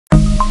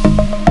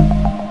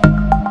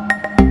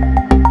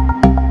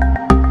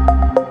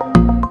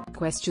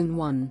Question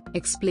 1.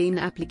 Explain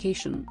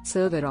application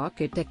server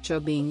architecture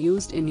being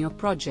used in your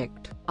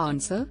project.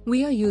 Answer.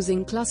 We are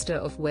using cluster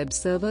of web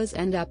servers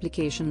and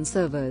application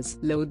servers.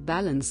 Load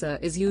balancer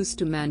is used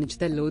to manage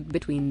the load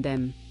between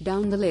them.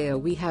 Down the layer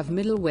we have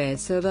middleware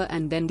server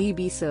and then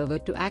DB server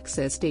to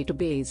access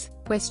database.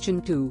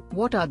 Question 2.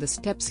 What are the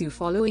steps you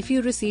follow if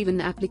you receive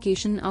an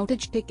application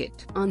outage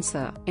ticket?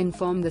 Answer.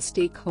 Inform the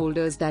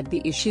stakeholders that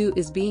the issue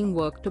is being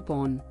worked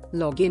upon.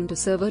 Log into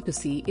server to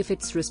see if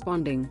it's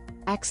responding.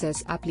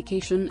 Access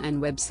application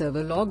and web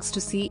server logs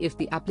to see if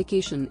the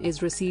application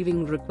is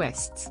receiving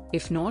requests.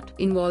 If not,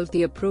 involve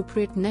the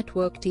appropriate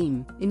network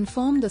team.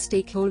 Inform the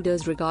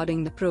stakeholders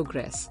regarding the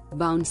progress.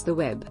 Bounce the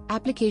web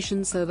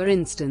application server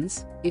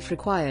instance. If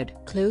required,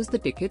 close the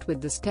ticket with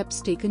the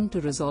steps taken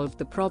to resolve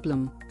the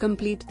problem.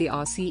 Complete the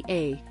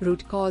RCA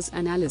root cause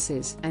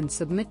analysis and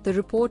submit the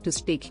report to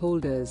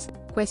stakeholders.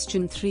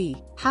 Question 3.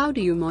 How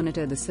do you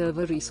monitor the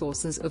server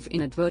resources if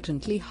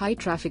inadvertently high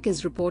traffic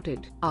is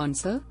reported?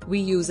 Answer. We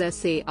use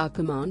SAR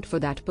command for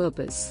that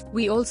purpose.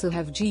 We also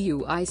have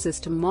GUI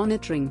system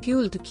monitoring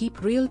tool to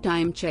keep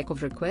real-time check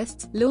of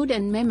requests, load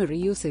and memory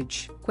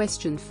usage.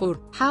 Question 4.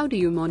 How do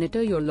you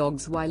monitor your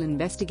logs while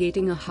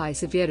investigating a high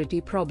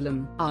severity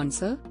problem?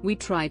 Answer. We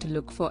try to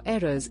look for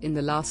errors in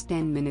the last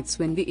 10 minutes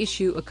when the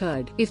issue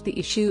occurred. If the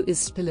issue is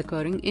still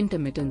occurring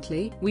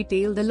intermittently, we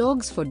tail the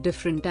logs for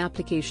different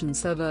application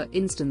server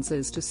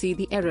instances to see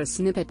the error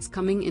snippets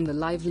coming in the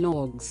live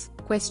logs.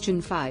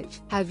 Question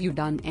 5. Have you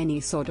done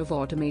any sort of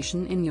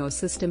automation in your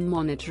system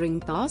monitoring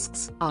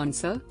tasks?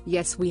 Answer.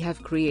 Yes, we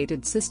have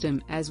created system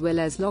as well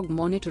as log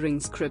monitoring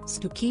scripts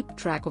to keep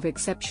track of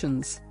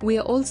exceptions. We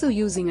are also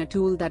using a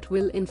tool that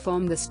will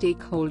inform the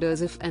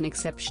stakeholders if an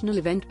exceptional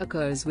event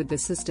occurs with the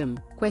system.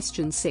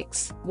 Question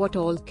 6. What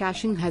all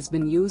caching has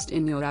been used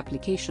in your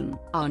application?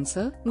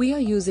 Answer. We are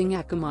using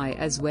Akamai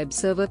as web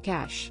server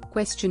cache.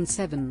 Question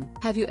 7.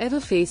 Have you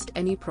ever faced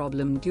any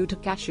problem due to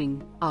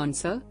caching?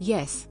 Answer.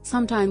 Yes,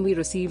 sometimes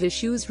we receive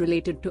issues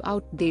related to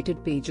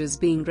outdated pages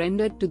being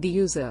rendered to the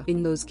user.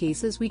 In those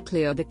cases we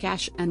clear the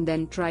cache and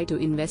then try to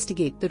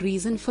investigate the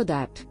reason for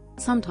that.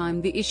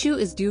 Sometimes the issue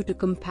is due to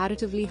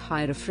comparatively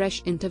high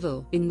refresh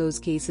interval. In those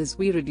cases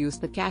we reduce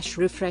the cache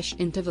refresh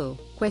interval.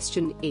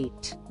 Question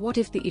 8. What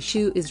if the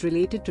issue is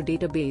related to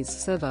database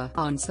server?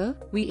 Answer.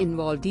 We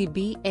involve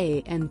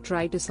DBA and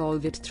try to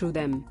solve it through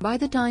them. By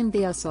the time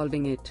they are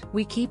solving it,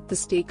 we keep the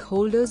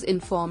stakeholders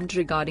informed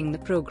regarding the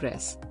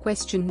progress.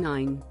 Question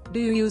 9. Do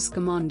you use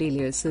command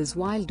aliases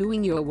while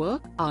doing your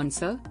work?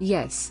 Answer.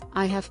 Yes,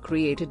 I have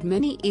created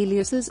many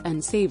aliases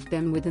and saved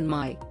them within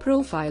my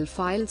profile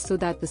file so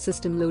that the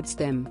system loads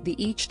them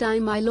each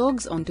time I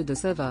logs onto the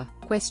server.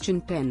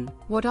 Question 10.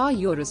 What are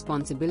your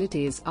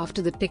responsibilities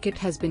after the ticket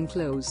has been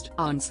closed?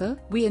 Answer.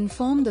 We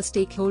inform the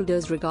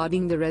stakeholders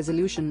regarding the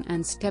resolution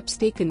and steps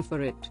taken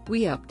for it.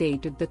 We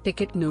updated the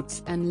ticket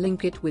notes and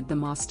link it with the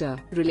master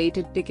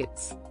related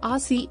tickets.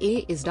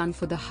 RCA is done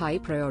for the high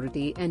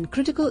priority and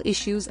critical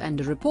issues and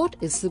a report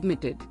is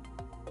submitted.